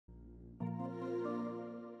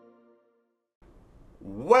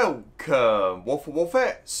Welcome,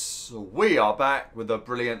 BwolfTheWolfettes. We are back with a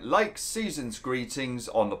brilliant late season's greetings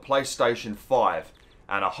on the PlayStation 5.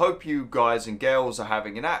 And I hope you guys and girls are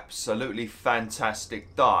having an absolutely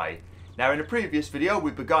fantastic day. Now in the previous video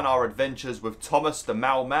we've begun our adventures with Thomas the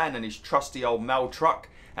mailman and his trusty old mail truck.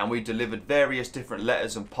 And we delivered various different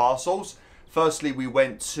letters and parcels. Firstly we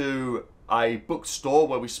went to a bookstore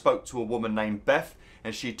where we spoke to a woman named Beth.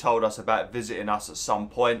 And she told us about visiting us at some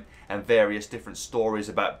point and various different stories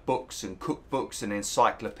about books and cookbooks and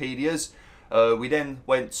encyclopedias. We then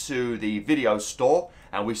went to the video store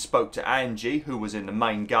and we spoke to Angie, who was in the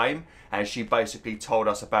main game, and she basically told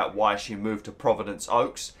us about why she moved to Providence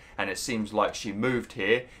Oaks, and it seems like she moved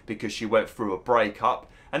here because she went through a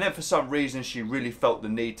breakup, and then for some reason she really felt the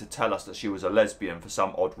need to tell us that she was a lesbian for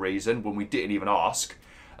some odd reason when we didn't even ask.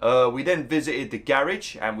 We then visited the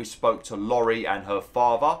garage and we spoke to Laurie and her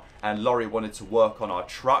father, and Laurie wanted to work on our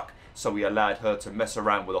truck, so we allowed her to mess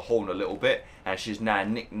around with the horn a little bit, and she's now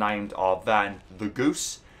nicknamed our van the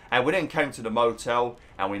Goose. And we then came to the motel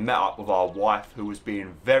and we met up with our wife, who was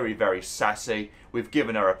being very sassy. We've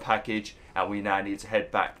given her a package and we now need to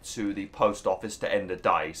head back to the post office to end the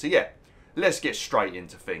day. So yeah, let's get straight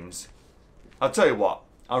into things. I'll tell you what,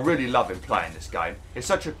 I'm really loving playing this game. It's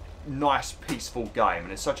such a nice peaceful game,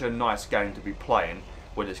 and it's such a nice game to be playing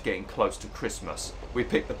when it's getting close to Christmas. We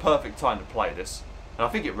picked the perfect time to play this, and I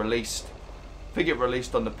think it released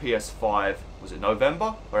on the PS5, was it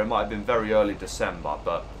November? Or it might have been very early December,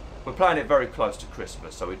 but we're playing it very close to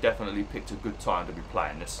Christmas, so we definitely picked a good time to be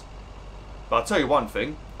playing this. But I'll tell you one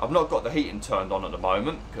thing, I've not got the heating turned on at the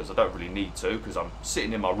moment because I don't really need to, because I'm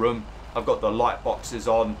sitting in my room. I've got the light boxes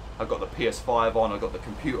on, I've got the PS5 on, I've got the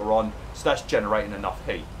computer on, so that's generating enough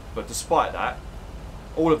heat. But despite that,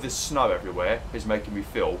 all of this snow everywhere is making me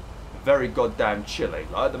feel very goddamn chilly.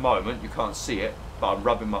 Like at the moment, you can't see it, but I'm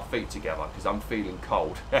rubbing my feet together because I'm feeling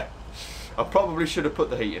cold. I probably should have put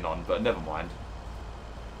the heating on, but never mind.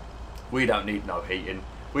 We don't need no heating.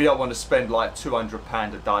 We don't want to spend like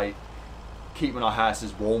 £200 a day keeping our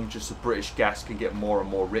houses warm just so British Gas can get more and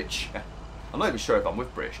more rich. I'm not even sure if I'm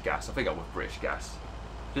with British Gas. I think I'm with British Gas.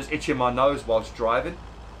 Just itching my nose whilst driving.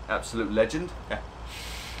 Absolute legend.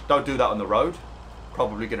 Don't do that on the road.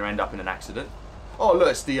 Probably going to end up in an accident. Oh look,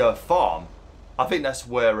 it's the farm. I think that's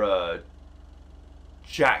where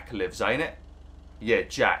Jack lives, ain't it? Yeah,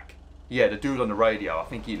 Jack. Yeah, the dude on the radio. I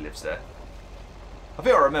think he lives there. I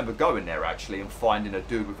think I remember going there actually and finding a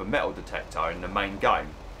dude with a metal detector in the main game.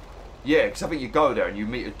 Yeah, because I think you go there and you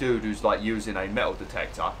meet a dude who's like using a metal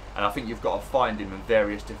detector, and I think you've got to find him in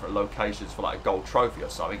various different locations for like a gold trophy or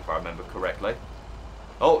something, if I remember correctly.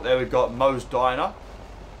 Oh, there we've got Moe's Diner.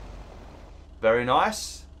 Very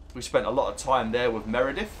nice. We spent a lot of time there with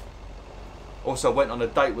Meredith. Also went on a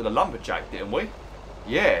date with a lumberjack, didn't we?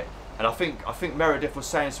 Yeah. And I think Meredith was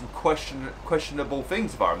saying some questionable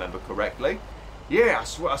things, if I remember correctly. Yeah,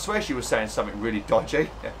 I swear she was saying something really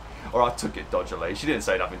dodgy. Or I took it dodgily. She didn't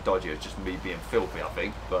say nothing dodgy, it's just me being filthy, I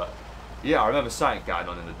think. But yeah, I remember something going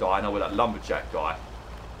on in the diner with that lumberjack guy.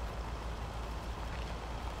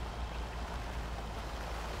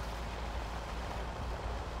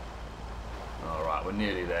 Alright, we're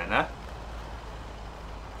nearly there now.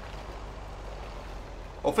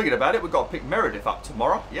 Well, thinking about it, we've got to pick Meredith up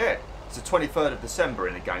tomorrow. Yeah, it's the 23rd of December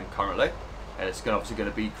in the game currently. And it's obviously going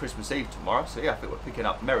to be Christmas Eve tomorrow. So yeah, I think we're picking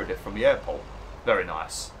up Meredith from the airport. Very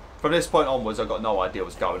nice. From this point onwards, I've got no idea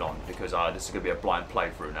what's going on because this is going to be a blind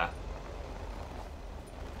playthrough now.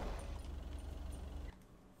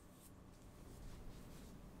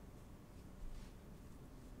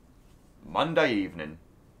 Monday evening.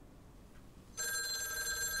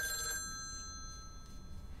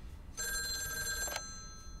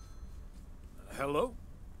 Hello?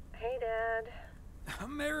 Hey, Dad.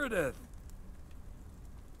 Meredith.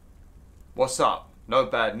 What's up? No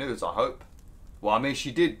bad news, I hope. Well, I mean,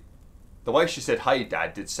 she did. The way she said, hey,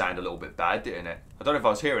 Dad, did sound a little bit bad, didn't it? I don't know if I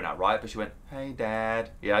was hearing that right, but she went, hey,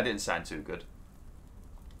 Dad. Yeah, it didn't sound too good.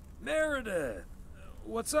 Meredith.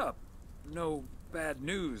 What's up? No bad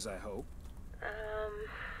news, I hope.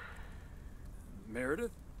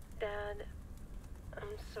 Meredith? Dad, I'm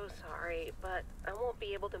so sorry, but I won't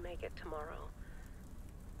be able to make it tomorrow.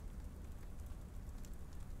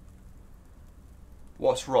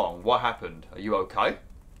 What's wrong? What happened? Are you okay?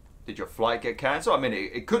 Did your flight get cancelled? I mean,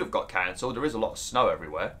 it could have got cancelled. There is a lot of snow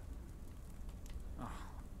everywhere. Oh,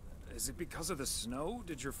 is it because of the snow?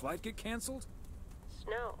 Did your flight get cancelled?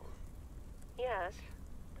 Snow? Yes.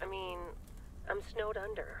 I mean, I'm snowed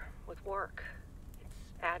under with work.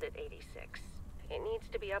 It's added 86. It needs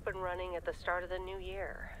to be up and running at the start of the new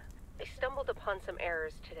year. I stumbled upon some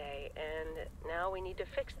errors today, and now we need to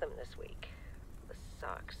fix them this week. The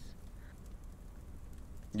sucks.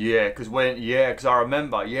 Yeah, because I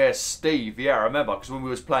remember, Steve, I remember, because when we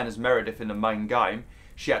was playing as Meredith in the main game,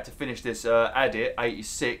 she had to finish this edit,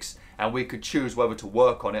 86, and we could choose whether to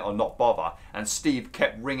work on it or not bother. And Steve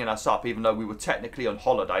kept ringing us up, even though we were technically on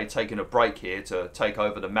holiday, taking a break here to take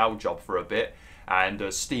over the mail job for a bit.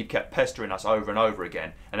 And Steve kept pestering us over and over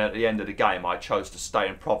again. And at the end of the game, I chose to stay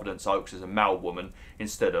in Providence Oaks as a mail woman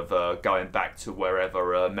instead of going back to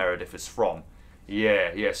wherever Meredith is from.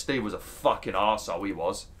 Yeah, Steve was a fucking arsehole, he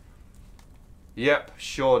was. Yep,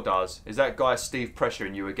 sure does. Is that guy Steve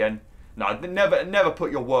pressuring you again? No, never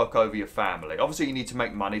put your work over your family. Obviously you need to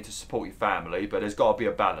make money to support your family, but there's got to be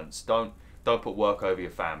a balance. Don't put work over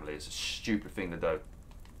your family. It's a stupid thing to do.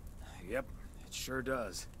 Yep, it sure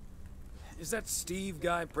does. Is that Steve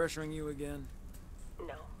guy pressuring you again?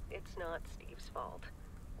 No, it's not Steve's fault.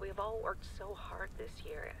 We've all worked so hard this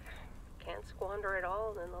year. Can't squander it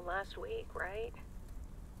all in the last week, right?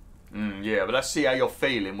 Yeah, but let's see how you're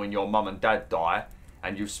feeling when your mum and dad die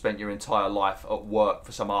and you've spent your entire life at work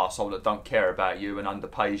for some arsehole that don't care about you and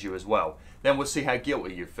underpays you as well. Then we'll see how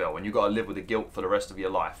guilty you feel, and you've got to live with the guilt for the rest of your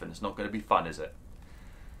life, and it's not going to be fun, is it?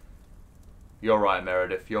 You're right,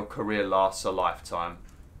 Meredith. Your career lasts a lifetime.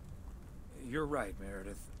 You're right,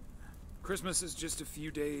 Meredith. Christmas is just a few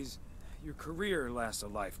days. Your career lasts a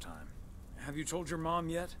lifetime. Have you told your mom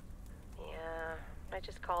yet? Yeah, I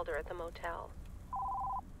just called her at the motel.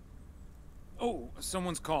 Oh,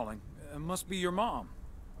 someone's calling. Must be your mom.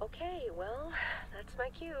 Okay, well, that's my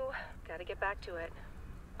cue. Gotta get back to it.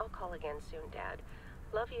 I'll call again soon, Dad.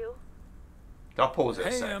 Love you. I'll pause it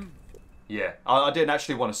a sec. Yeah, I didn't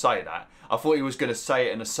actually want to say that. I thought he was going to say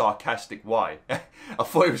it in a sarcastic way. I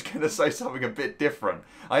thought he was going to say something a bit different.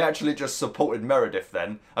 I actually just supported Meredith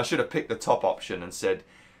then. I should have picked the top option and said,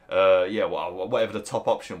 yeah, well, whatever the top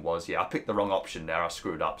option was. Yeah, I picked the wrong option there. I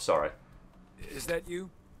screwed up. Sorry. Is that you?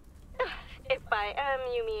 If by M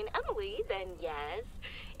you mean Emily, then yes.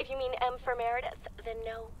 If you mean M for Meredith, then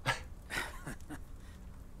no.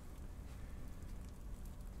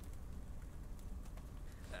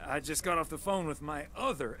 I just got off the phone with my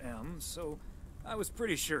other M, so I was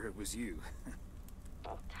pretty sure it was you.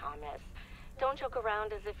 Oh, Thomas, don't joke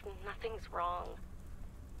around as if nothing's wrong.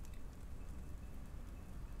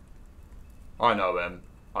 I know, Em.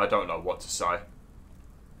 I don't know what to say.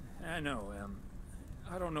 I know, Em.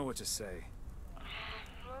 I don't know what to say.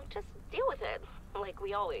 Well, just deal with it, like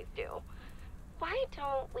we always do. Why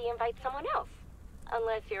don't we invite someone else?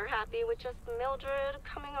 Unless you're happy with just Mildred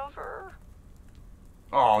coming over.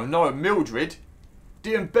 Oh no, Mildred?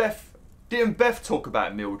 Didn't Beth talk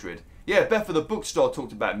about Mildred? Yeah, Beth at the bookstore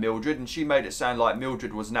talked about Mildred, and she made it sound like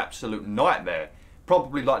Mildred was an absolute nightmare.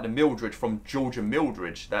 Probably like the Mildred from George and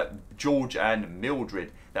Mildred, that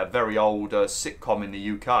very old sitcom in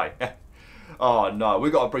the UK. Oh no, we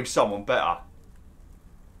got to bring someone better.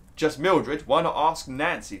 Just Mildred? Why not ask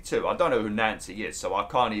Nancy too? I don't know who Nancy is, so I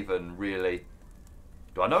can't even really...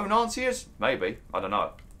 Do I know who Nancy is? Maybe. I don't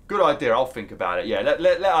know. Good idea, I'll think about it. Yeah,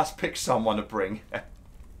 let us pick someone to bring.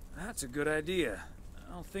 That's a good idea.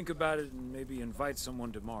 I'll think about it and maybe invite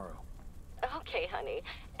someone tomorrow. Okay, honey.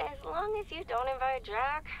 As long as you don't invite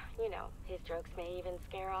Jack, you know, his jokes may even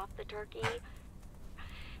scare off the turkey.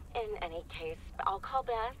 In any case, I'll call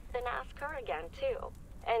Beth and ask her again, too.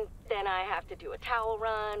 And then I have to do a towel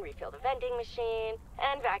run, refill the vending machine,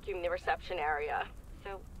 and vacuum the reception area.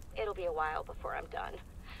 So it'll be a while before I'm done.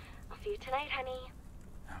 I'll see you tonight, honey.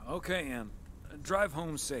 Okay, Em. Drive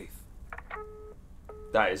home safe.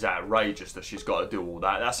 That is outrageous that she's got to do all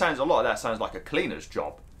that. That sounds a lot of that sounds like a cleaner's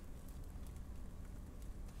job.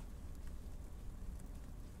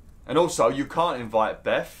 And also, you can't invite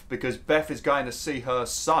Beth because Beth is going to see her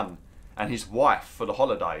son and his wife for the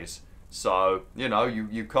holidays. So you know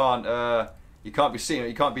you can't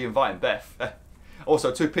be inviting Beth.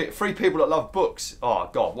 Also, three people that love books. Oh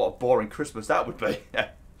God, what a boring Christmas that would be.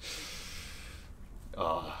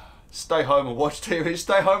 Oh, stay home and watch TV.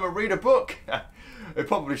 Stay home and read a book. We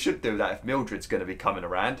probably should do that if Mildred's going to be coming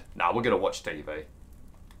around. Nah, we're going to watch TV.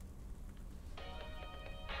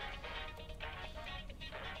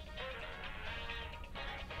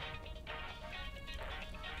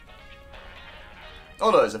 Oh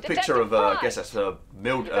no, there's a picture of, I guess that's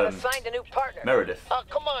Meredith.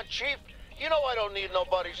 Come on, Chief. You know I don't need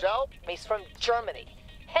nobody's help. He's from Germany.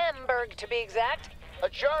 Hamburg, to be exact. A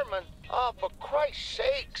German? Oh, for Christ's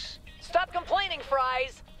sakes. Stop complaining,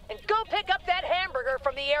 Fries, and go pick up that hamburger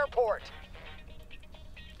from the airport.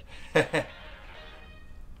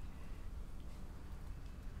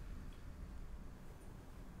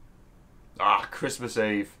 Ah, Christmas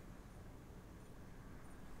Eve.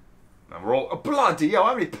 And we're all... Oh, bloody hell,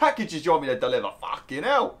 how many packages do you want me to deliver? Fuck. Fucking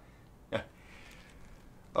hell.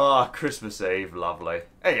 Ah, Christmas Eve, lovely.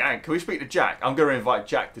 Hey, Hank, can we speak to Jack? I'm going to invite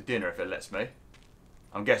Jack to dinner if it lets me.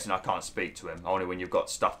 I'm guessing I can't speak to him, only when you've got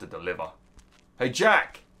stuff to deliver. Hey,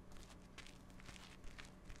 Jack!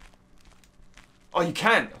 Oh, you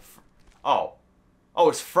can? Oh. Oh,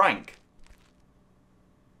 it's Frank.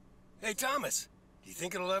 Hey, Thomas. You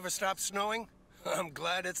think it'll ever stop snowing? I'm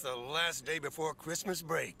glad it's the last day before Christmas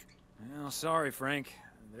break. Well, sorry, Frank.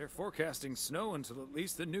 They're forecasting snow until at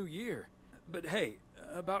least the new year. But hey,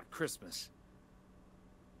 about Christmas.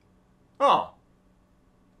 Oh.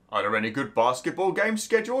 Are there any good basketball games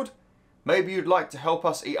scheduled? Maybe you'd like to help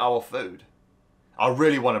us eat our food. I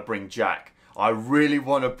really want to bring Jack. I really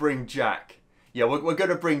want to bring Jack. Yeah, we're going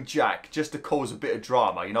to bring Jack just to cause a bit of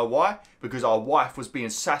drama. You know why? Because our wife was being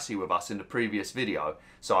sassy with us in the previous video.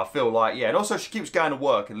 So I feel like, yeah, and also she keeps going to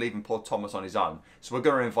work and leaving poor Thomas on his own. So we're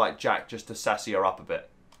going to invite Jack just to sassy her up a bit.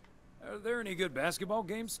 Are there any good basketball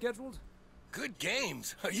games scheduled? Good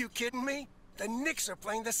games? Are you kidding me? The Knicks are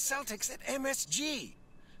playing the Celtics at MSG.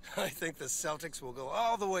 I think the Celtics will go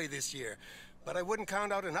all the way this year, but I wouldn't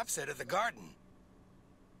count out an upset at the Garden.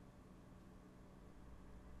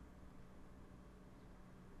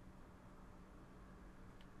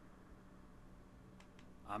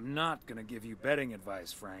 I'm not gonna give you betting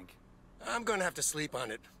advice, Frank. I'm gonna have to sleep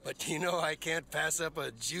on it, but you know I can't pass up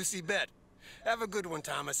a juicy bet. Have a good one,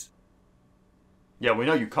 Thomas. Yeah, we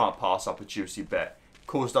know you can't pass up a juicy bet.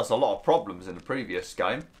 Caused us a lot of problems in the previous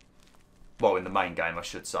game. Well, in the main game, I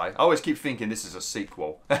should say. I always keep thinking this is a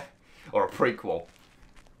sequel. Or a prequel.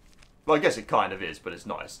 Well, I guess it kind of is, but it's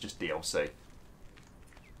not. It's just DLC.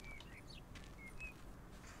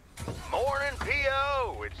 Morning,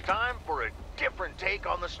 P.O. It's time for a different take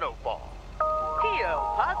on the snowfall.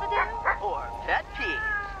 P.O. positive or pet peeve?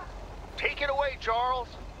 Take it away, Charles.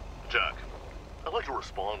 Jack, I'd like to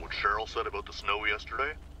respond what Cheryl said about the snow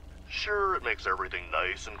yesterday. Sure, it makes everything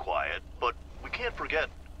nice and quiet, but we can't forget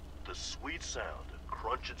the sweet sound of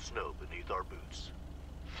crunching snow beneath our boots.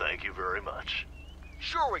 Thank you very much.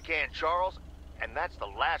 Sure we can, Charles. And that's the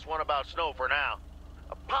last one about snow for now.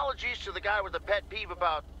 Apologies to the guy with the pet peeve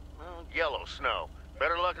about, well, yellow snow.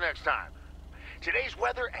 Better luck next time. Today's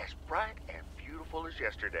weather as bright and beautiful as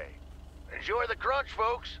yesterday. Enjoy the crunch,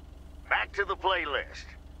 folks. Back to the playlist.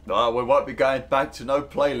 No, we won't be going back to no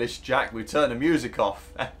playlist, Jack. We turn the music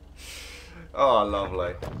off. Oh,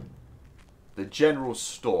 lovely. The general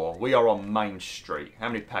store. We are on Main Street. How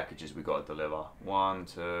many packages we got to deliver? 1,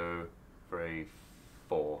 2, 3,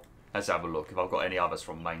 4. Let's have a look if I've got any others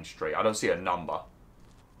from Main Street. I don't see a number.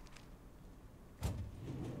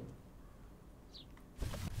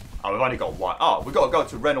 Oh, we've only got one. Oh, we've got to go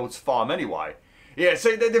to Reynolds Farm anyway. Yeah,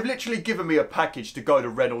 so they've literally given me a package to go to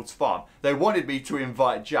Reynolds Farm. They wanted me to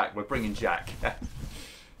invite Jack. We're bringing Jack.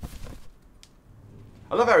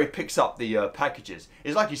 I love how he picks up the packages.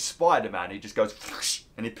 It's like he's Spider-Man. He just goes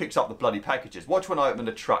and he picks up the bloody packages. Watch when I open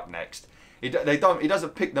the truck next. He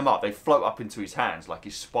doesn't pick them up. They float up into his hands like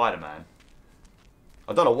he's Spider-Man.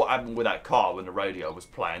 I don't know what happened with that car when the radio was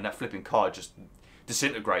playing. That flipping car just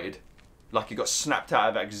disintegrated. Like he got snapped out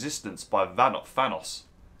of existence by Thanos.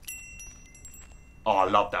 Oh, I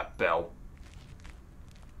love that bell.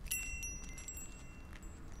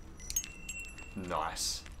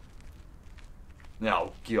 Nice.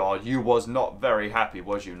 Now, God, you was not very happy,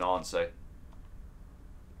 was you, Nancy?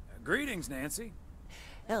 Greetings, Nancy.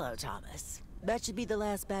 Hello, Thomas. That should be the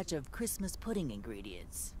last batch of Christmas pudding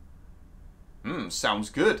ingredients.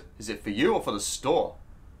 Sounds good. Is it for you or for the store?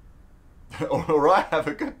 Alright, have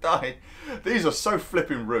a good day. These are so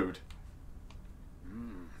flipping rude.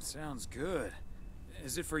 Sounds good.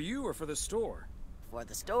 Is it for you or for the store? For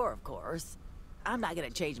the store, of course. I'm not gonna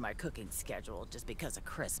change my cooking schedule just because of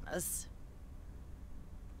Christmas.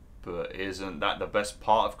 But isn't that the best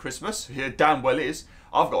part of Christmas? Yeah, damn well is.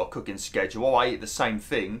 I've got a cooking schedule. I eat the same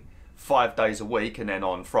thing 5 days a week, and then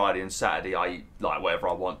on Friday and Saturday I eat like whatever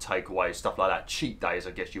I want, takeaway, stuff like that. Cheat days,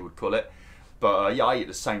 I guess you would call it. But yeah, I eat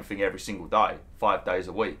the same thing every single day, 5 days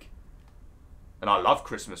a week. And I love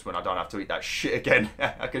Christmas when I don't have to eat that shit again.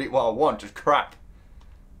 I can eat what I want, just crap.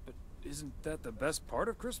 But isn't that the best part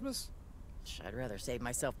of Christmas? I'd rather save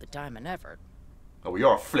myself the time and effort. Oh, well,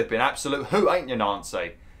 you're a flipping absolute hoot, ain't you,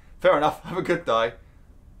 Nancy? Fair enough, have a good day.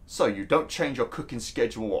 So you don't change your cooking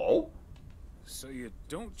schedule at all? So you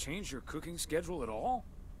don't change your cooking schedule at all?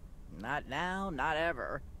 Not now, not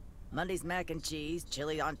ever. Monday's mac and cheese,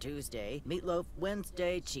 chili on Tuesday, meatloaf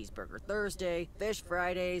Wednesday, cheeseburger Thursday, fish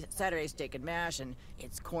Fridays, Saturday steak and mash, and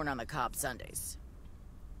it's corn on the cob Sundays.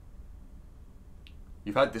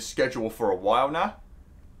 You've had this schedule for a while now?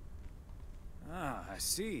 Ah, I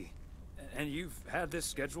see. And you've had this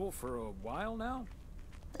schedule for a while now?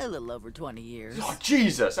 A little over 20 years. Oh,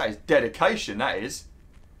 Jesus, that is dedication, that is.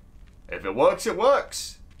 If it works, it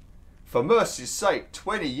works. For mercy's sake,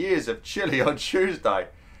 20 years of chili on Tuesday.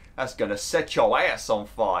 That's going to set your ass on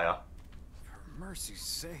fire. For mercy's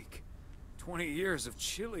sake. 20 years of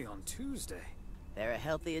chili on Tuesday. They're a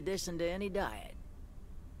healthy addition to any diet.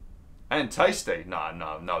 And tasty.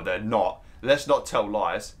 No, they're not. Let's not tell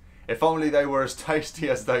lies. If only they were as tasty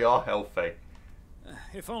as they are healthy.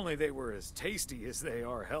 If only they were as tasty as they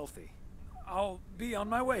are healthy. I'll be on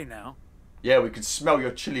my way now. Yeah, we can smell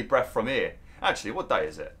your chili breath from here. Actually, what day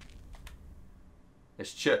is it?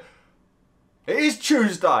 It is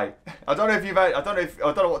Tuesday. I don't know if you've had, I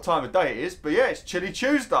don't know what time of day it is, but yeah, it's Chili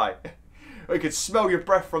Tuesday. We can smell your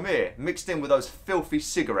breath from here, mixed in with those filthy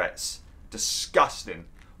cigarettes. Disgusting.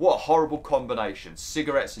 What a horrible combination.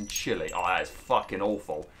 Cigarettes and chili. Oh, that is fucking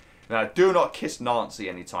awful. Now, do not kiss Nancy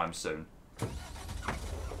anytime soon.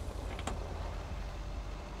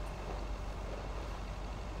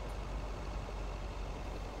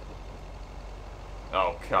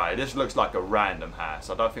 Okay, this looks like a random house.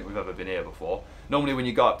 I don't think we've ever been here before. Normally when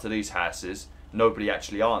you go up to these houses, nobody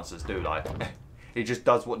actually answers, do they? He just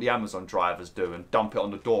does what the Amazon drivers do and dump it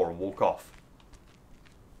on the door and walk off.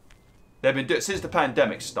 They've been since the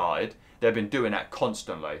pandemic started, they've been doing that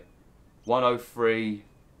constantly. 103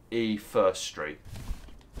 E 1st Street.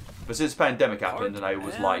 But since the pandemic happened and they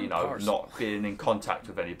was like, you know, not being in contact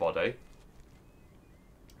with anybody,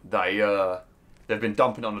 they've been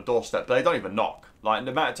dumping on the doorstep, but they don't even knock. Like,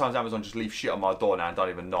 the amount of times Amazon just leave shit on my door now and don't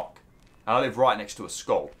even knock. And I live right next to a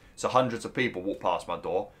school, so hundreds of people walk past my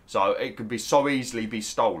door, so it could be so easily be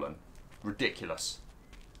stolen. Ridiculous.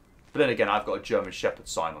 But then again, I've got a German Shepherd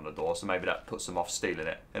sign on the door, so maybe that puts them off stealing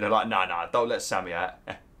it. And they're like, nah, don't let Sammy out.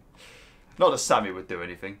 Not that Sammy would do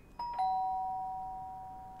anything.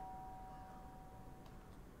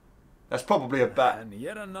 That's probably a bad... And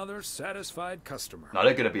yet another satisfied customer. No,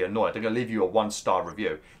 they're going to be annoyed. They're going to leave you a 1-star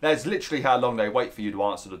review. That's literally how long they wait for you to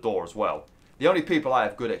answer the door as well. The only people I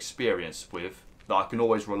have good experience with that I can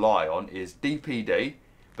always rely on is DPD.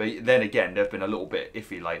 But then again, they've been a little bit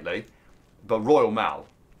iffy lately. But Royal Mail.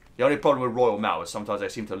 The only problem with Royal Mail is sometimes they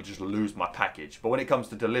seem to just lose my package. But when it comes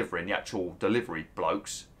to delivering, the actual delivery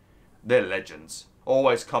blokes, they're legends.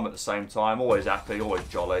 Always come at the same time, always happy, always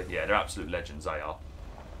jolly. Yeah, they're absolute legends, they are.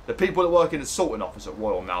 The people that work in the sorting office at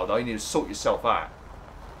Royal Mail, though, you need to sort yourself out.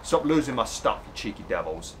 Stop losing my stuff, you cheeky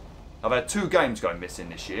devils. I've had 2 games going missing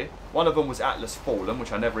this year. One of them was Atlas Fallen,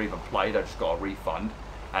 which I never even played, I just got a refund.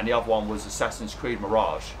 And the other one was Assassin's Creed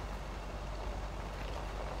Mirage.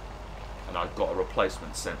 And I got a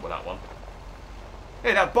replacement sent with that one.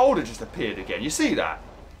 Hey, that boulder just appeared again, you see that?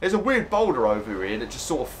 There's a weird boulder over here that just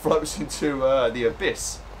sort of floats into the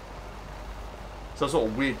abyss. Some sort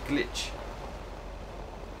of weird glitch.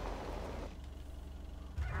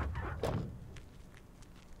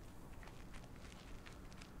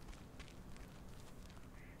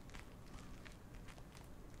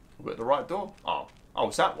 We're at the right door? Oh,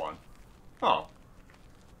 it's that one. Oh.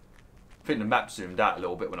 I think the map zoomed out a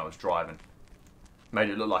little bit when I was driving. Made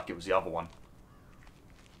it look like it was the other one.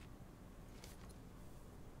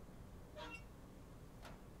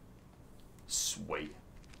 Sweet.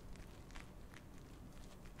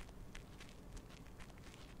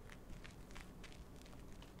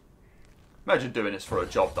 Imagine doing this for a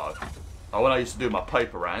job though. Like when I used to do my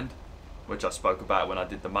paper round, which I spoke about when I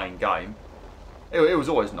did the main game, it was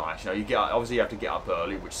always nice. You know, obviously you have to get up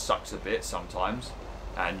early, which sucks a bit sometimes.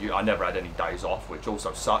 And I never had any days off, which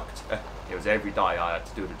also sucked. It was every day I had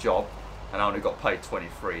to do the job, and I only got paid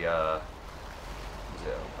 23. Was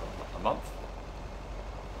it a month?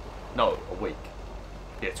 No, a week.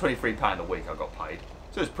 Yeah, £23 a week I got paid,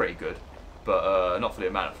 so it was pretty good. But not for the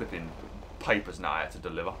amount of flipping papers now I had to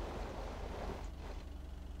deliver.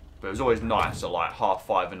 But it was always nice at like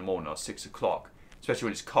 5:30 in the morning or 6 o'clock, especially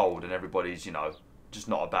when it's cold and everybody's, you know, just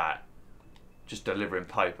not about, just delivering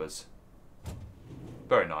papers.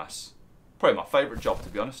 Very nice. Probably my favourite job, to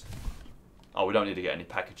be honest. Oh, we don't need to get any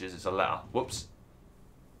packages, it's a letter. Whoops.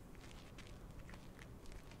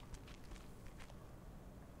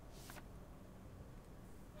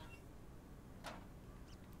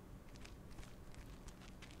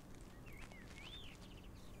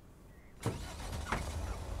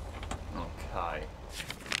 Okay.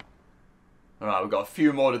 Alright, we've got a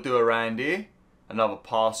few more to do around here. Another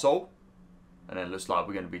parcel. And then it looks like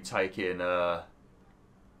we're going to be taking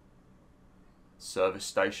service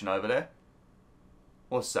station over there.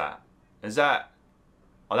 What's that? Is that...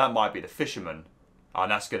 Oh, that might be the fisherman. Oh,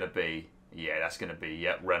 and that's going to be... Yeah, that's going to be,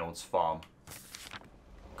 yep, Reynolds Farm.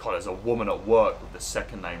 God, there's a woman at work with the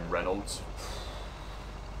second name Reynolds.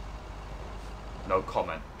 No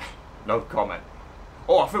comment. No comment.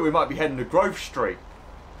 Oh, I think we might be heading to Grove Street.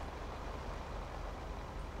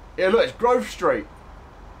 Yeah, look, it's Grove Street.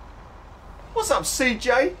 What's up,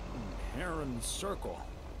 CJ? Heron Circle.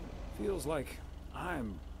 Feels like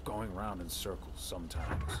I'm going round in circles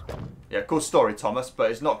sometimes. Yeah, cool story, Thomas,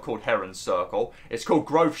 but it's not called Heron Circle. It's called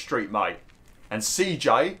Grove Street, mate. And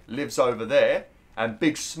CJ lives over there, and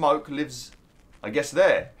Big Smoke lives, I guess,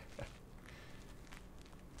 there.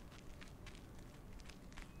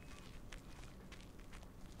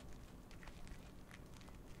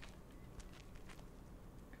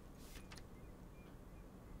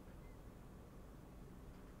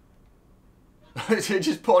 He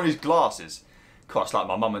just put on his glasses. Quite like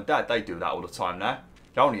my mum and dad, they do that all the time now.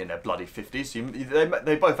 They're only in their bloody 50s.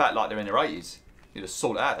 They both act like they're in their 80s. You just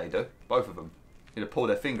sort it out, they do. Both of them. You just pull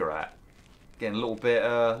their finger out. Getting a little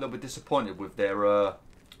bit disappointed with their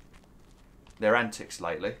antics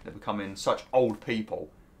lately. They're becoming such old people.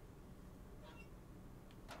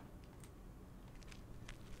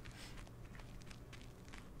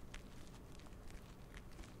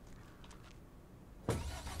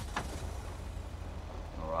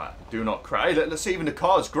 Do not cry. Hey, let's see, even the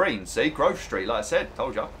car's green. See, Grove Street, like I said,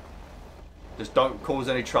 told you. Just don't cause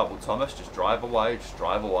any trouble, Thomas. Just drive away. Just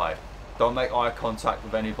drive away. Don't make eye contact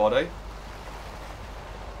with anybody.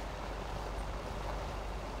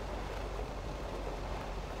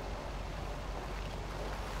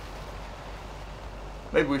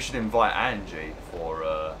 Maybe we should invite Angie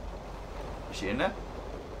for. Is she in there?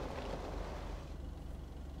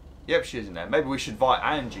 Yep, she is in there. Maybe we should invite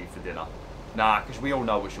Angie for dinner. Nah, because we all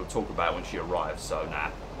know what she'll talk about when she arrives, so nah,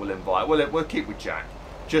 we'll keep with Jack.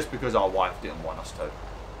 Just because our wife didn't want us to.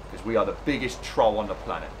 Because we are the biggest troll on the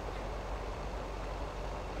planet.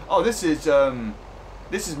 Oh, this is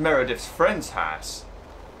Meredith's friend's house.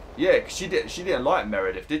 Yeah, because she didn't like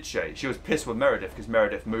Meredith, did she? She was pissed with Meredith because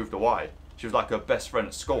Meredith moved away. She was like her best friend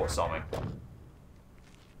at school or something.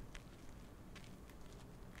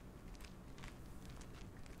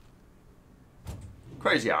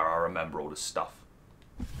 Crazy how I remember all this stuff.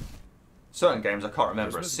 Certain games I can't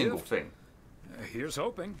remember a single thing. Here's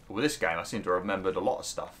hoping. But with this game I seem to have remembered a lot of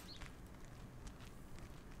stuff.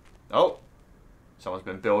 Oh, someone's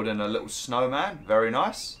been building a little snowman. Very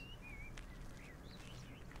nice.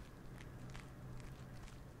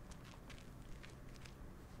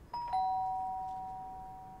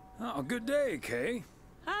 Oh, good day, Kay.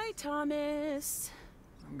 Hi, Thomas.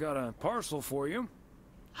 I've got a parcel for you.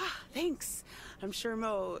 Thanks. I'm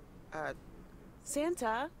sure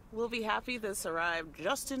Santa will be happy this arrived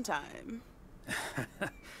just in time.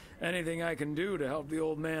 Anything I can do to help the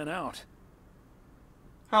old man out.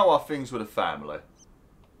 How are things with the family?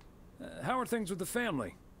 How are things with the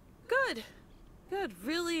family? Good. Good.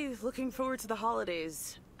 Really looking forward to the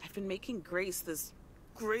holidays. I've been making Grace this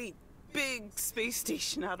great big space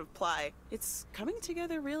station out of ply. It's coming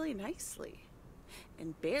together really nicely.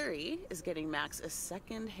 And Barry is getting Max a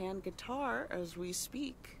second-hand guitar as we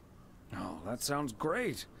speak. Oh, that sounds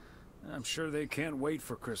great. I'm sure they can't wait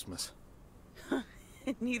for Christmas.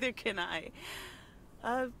 Neither can I.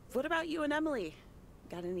 What about you and Emily?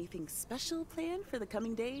 Got anything special planned for the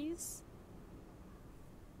coming days?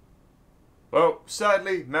 Well,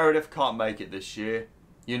 sadly, Meredith can't make it this year.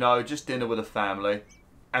 You know, just dinner with the family.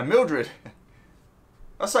 And Mildred,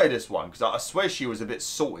 I say this one because I swear she was a bit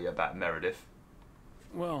salty about Meredith.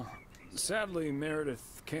 Well, sadly,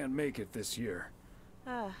 Meredith can't make it this year.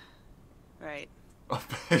 Right.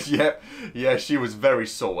 yeah, she was very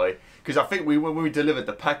salty. Because I think when we delivered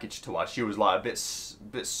the package to her, she was like a bit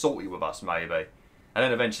salty with us, maybe. And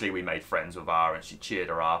then eventually we made friends with her and she cheered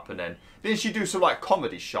her up. And then didn't she do some like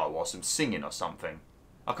comedy show or some singing or something?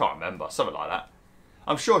 I can't remember, something like that.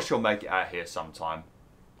 I'm sure she'll make it out here sometime.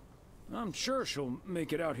 I'm sure she'll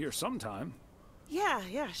make it out here sometime. Yeah,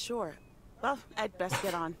 sure. Well, I'd best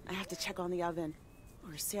get on. I have to check on the oven.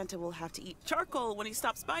 Or Santa will have to eat charcoal when he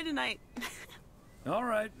stops by tonight. All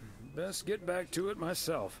right, best get back to it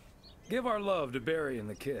myself. Give our love to Barry and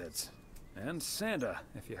the kids. And Santa,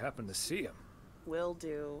 if you happen to see him. Will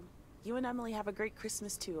do. You and Emily have a great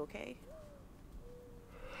Christmas too, okay?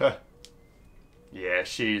 Yeah,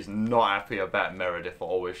 she's not happy about Meredith at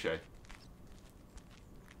all, is she?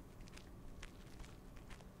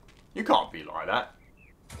 You can't be like that.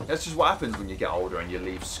 That's just what happens when you get older and you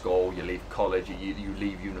leave school, you leave college, you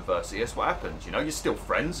leave university. That's what happens, you know? You're still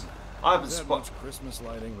friends. I haven't Is that much Christmas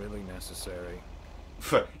lighting really necessary?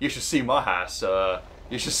 You should see my house.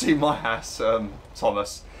 You should see my house,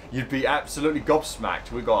 Thomas. You'd be absolutely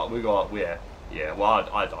gobsmacked. Yeah. Well,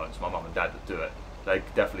 I don't. It's my mum and dad that do it. They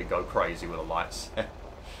definitely go crazy with the lights.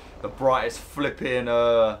 The brightest flipping,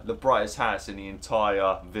 the brightest house in the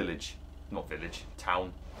entire village. Not village,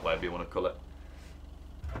 town, whatever you want to call it.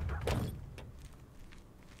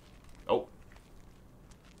 Oh.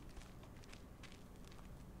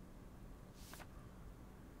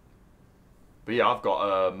 But yeah, I've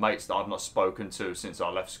got mates that I've not spoken to since I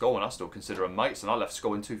left school, and I still consider them mates, and I left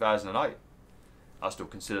school in 2008. I still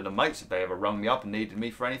consider them mates. If they ever rung me up and needed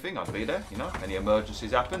me for anything, I'd be there, you know. Any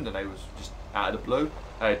emergencies happened and they was just out of the blue,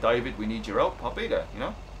 hey David, we need your help, I'll be there, you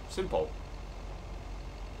know. Simple.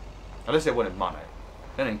 Unless they wanted money.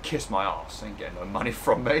 Then kiss my ass, ain't getting no money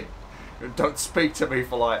from me. Don't speak to me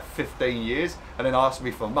for like 15 years and then ask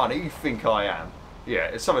me for money, you think I am. Yeah,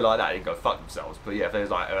 it's something like that, they can go fuck themselves. But yeah, if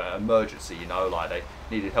there's like an emergency, you know, like they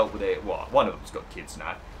needed help with their, well, one of them's got kids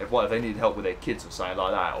now. If they needed help with their kids or something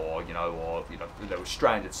like that, or you know, they were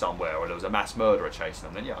stranded somewhere, or there was a mass murderer chasing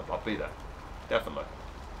them, then yeah, I'd be there, definitely.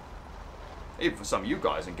 Even for some of you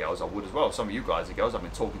guys and girls, I would as well. Some of you guys and girls I've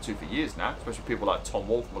been talking to for years now, especially people like Tom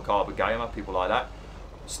Wolf, Macabre Gamer, people like that,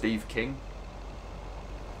 Steve King,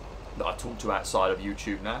 that I talk to outside of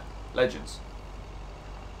YouTube now, legends.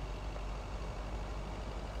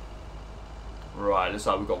 Right, looks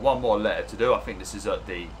like we've got one more letter to do. I think this is at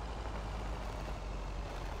the...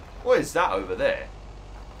 What is that over there?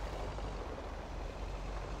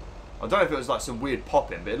 I don't know if it was like some weird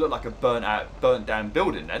popping, but it looked like a burnt down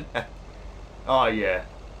building then. Oh yeah.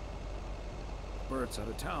 Bert's out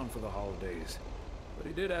of town for the holidays, but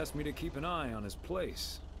he did ask me to keep an eye on his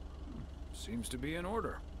place. Seems to be in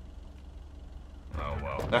order. Oh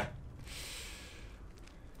well.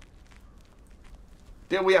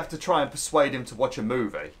 Didn't we have to try and persuade him to watch a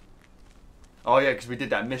movie? Oh yeah, because we did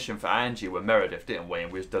that mission for Angie with Meredith, didn't we?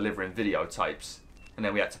 And we was delivering videotapes. And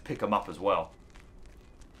then we had to pick them up as well.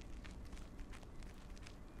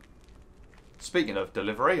 Speaking of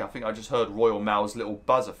delivery, I think I just heard Royal Mail's little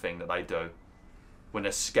buzzer thing that they do when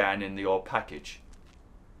they're scanning your package.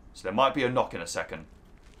 So there might be a knock in a second.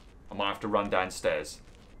 I might have to run downstairs.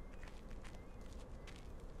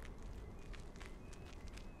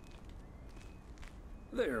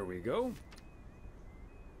 There we go.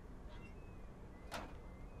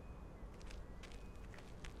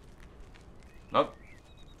 Nope.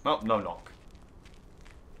 Nope, no knock.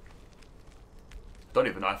 Don't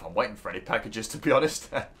even know if I'm waiting for any packages, to be honest.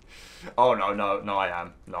 Oh, no, I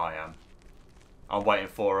am. No, I am. I'm waiting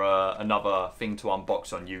for another thing to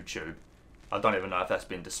unbox on YouTube. I don't even know if that's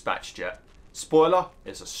been dispatched yet. Spoiler,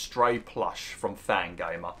 it's a stray plush from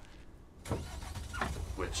Fangamer,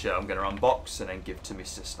 which I'm going to unbox and then give to my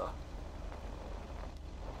sister.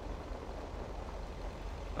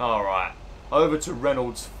 Alright, over to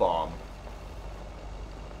Reynolds Farm.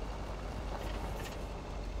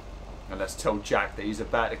 And let's tell Jack that he's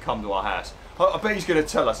about to come to our house. I bet he's going to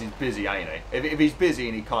tell us he's busy, ain't he? If he's busy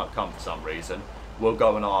and he can't come for some reason, we'll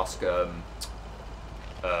go and ask,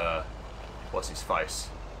 what's his face?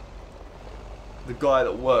 The guy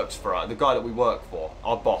that works for us, the guy that we work for,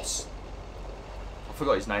 our boss. I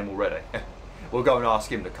forgot his name already. We'll go and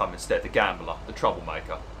ask him to come instead, the gambler, the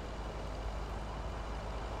troublemaker.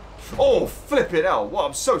 Oh, flipping hell. What?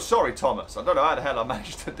 I'm so sorry, Thomas. I don't know how the hell I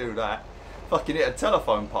managed to do that. Fucking hit a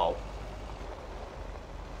telephone pole.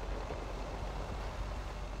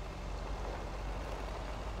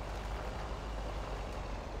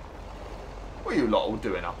 What are you lot all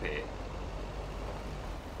doing up here?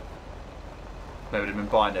 Maybe they've been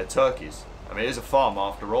buying their turkeys. I mean, it is a farm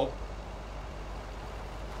after all.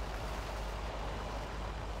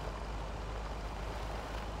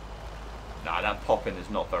 Nah, that popping is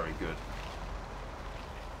not very good.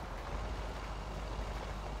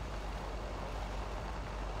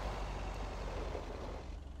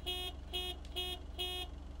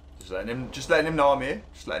 Just letting him know I'm here.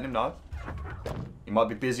 Just letting him know. He might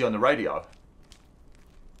be busy on the radio.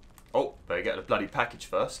 Oh, better get the bloody package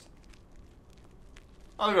first.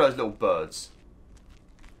 Oh, look at those little birds.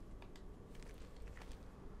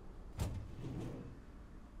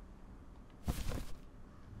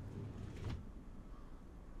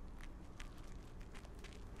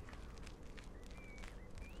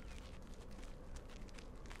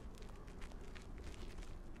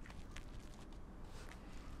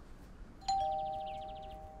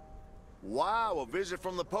 Wow, a visit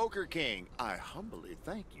from the Poker King. I humbly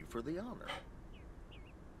thank you for the honor.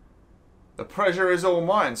 The pleasure is all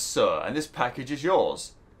mine, sir, and this package is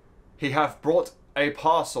yours. He hath brought a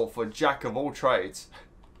parcel for Jack of all trades.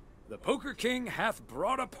 The Poker King hath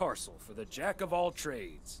brought a parcel for the Jack of all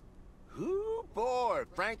trades. Ooh, boy,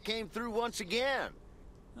 Frank came through once again.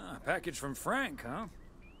 Ah, package from Frank, huh?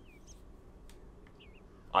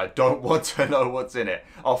 I don't want to know what's in it.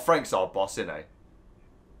 Oh, Frank's our boss, isn't he?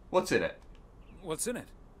 What's in it? What's in it?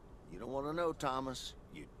 You don't want to know, Thomas.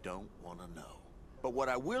 You don't want to know. But what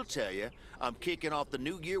I will tell you, I'm kicking off the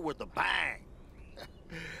new year with a bang.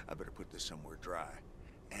 I better put this somewhere dry.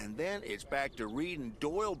 And then it's back to reading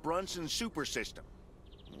Doyle Brunson's Super System.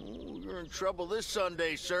 Oh, you're in trouble this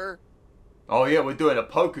Sunday, sir. Oh yeah, we're doing a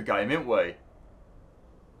poker game, ain't we?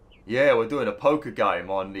 Yeah, we're doing a poker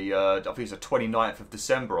game on the, I think it's the 29th of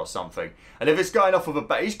December or something. And if it's going off of a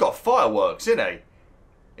bat, he's got fireworks, isn't he?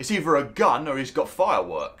 It's either a gun or he's got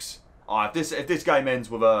fireworks. Oh, if this game ends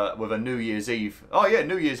with a New Year's Eve. Oh yeah,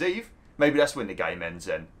 New Year's Eve. Maybe that's when the game ends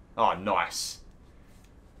then. Oh, nice.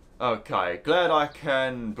 Okay, glad I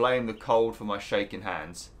can blame the cold for my shaking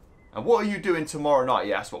hands. And what are you doing tomorrow night?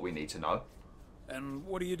 Yeah, that's what we need to know. And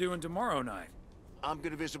what are you doing tomorrow night? I'm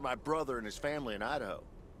gonna visit my brother and his family in Idaho.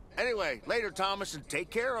 Anyway, later, Thomas, and take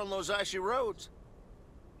care on those icy roads.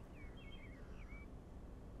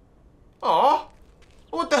 Aw,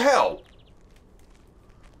 what the hell?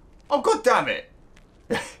 Oh, god damn it.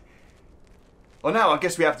 Well, now I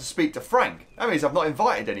guess we have to speak to Frank. That means I've not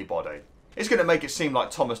invited anybody. It's going to make it seem like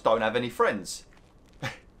Thomas don't have any friends.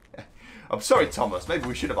 I'm sorry, Thomas. Maybe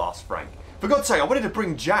we should have asked Frank. For God's sake, I wanted to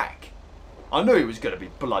bring Jack. I knew he was going to be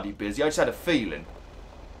bloody busy. I just had a feeling.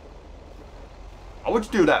 I would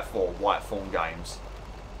you do that for White Thorn Games?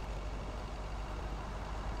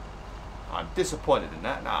 I'm disappointed in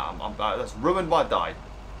that. Nah, that's ruined my day.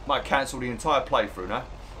 Might cancel the entire playthrough now.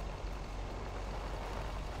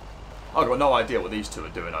 I've got no idea what these two are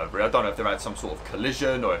doing over here. I don't know if they've had some sort of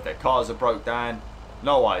collision or if their cars are broke down.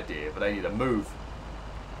 No idea, but they need to move.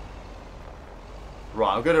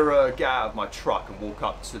 Right, I'm going to get out of my truck and walk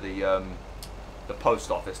up to the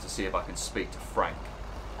post office to see if I can speak to Frank.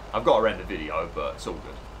 I've got to end the video, but it's all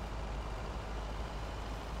good.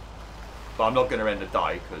 But I'm not going to end the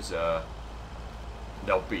day because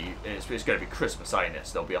it's going to be Christmas, ain't it?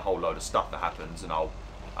 So there'll be a whole load of stuff that happens, and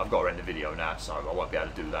I've got to end the video now, so I won't be able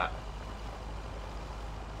to do that.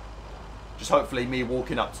 Just hopefully me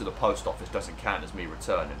walking up to the post office doesn't count as me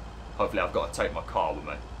returning. Hopefully I've got to take my car with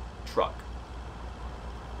me. Truck.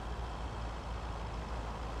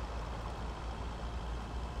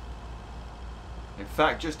 In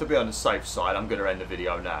fact, just to be on the safe side, I'm going to end the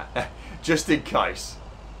video now. Just in case.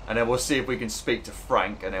 And then we'll see if we can speak to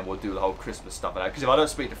Frank, and then we'll do the whole Christmas stuff. Because if I don't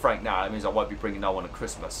speak to Frank now, that means I won't be bringing no one at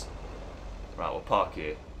Christmas. Right, we'll park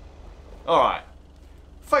here. Alright.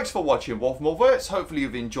 Thanks for watching, WolfTheWolf. Hopefully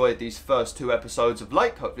you've enjoyed these first 2 episodes of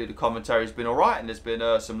Lake. Hopefully the commentary's been alright, and there's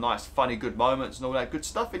been some nice, funny, good moments and all that good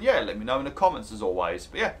stuff. And yeah, let me know in the comments as always.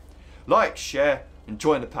 But yeah, like, share, and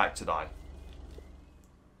join the pack today.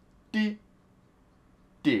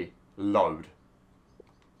 Load.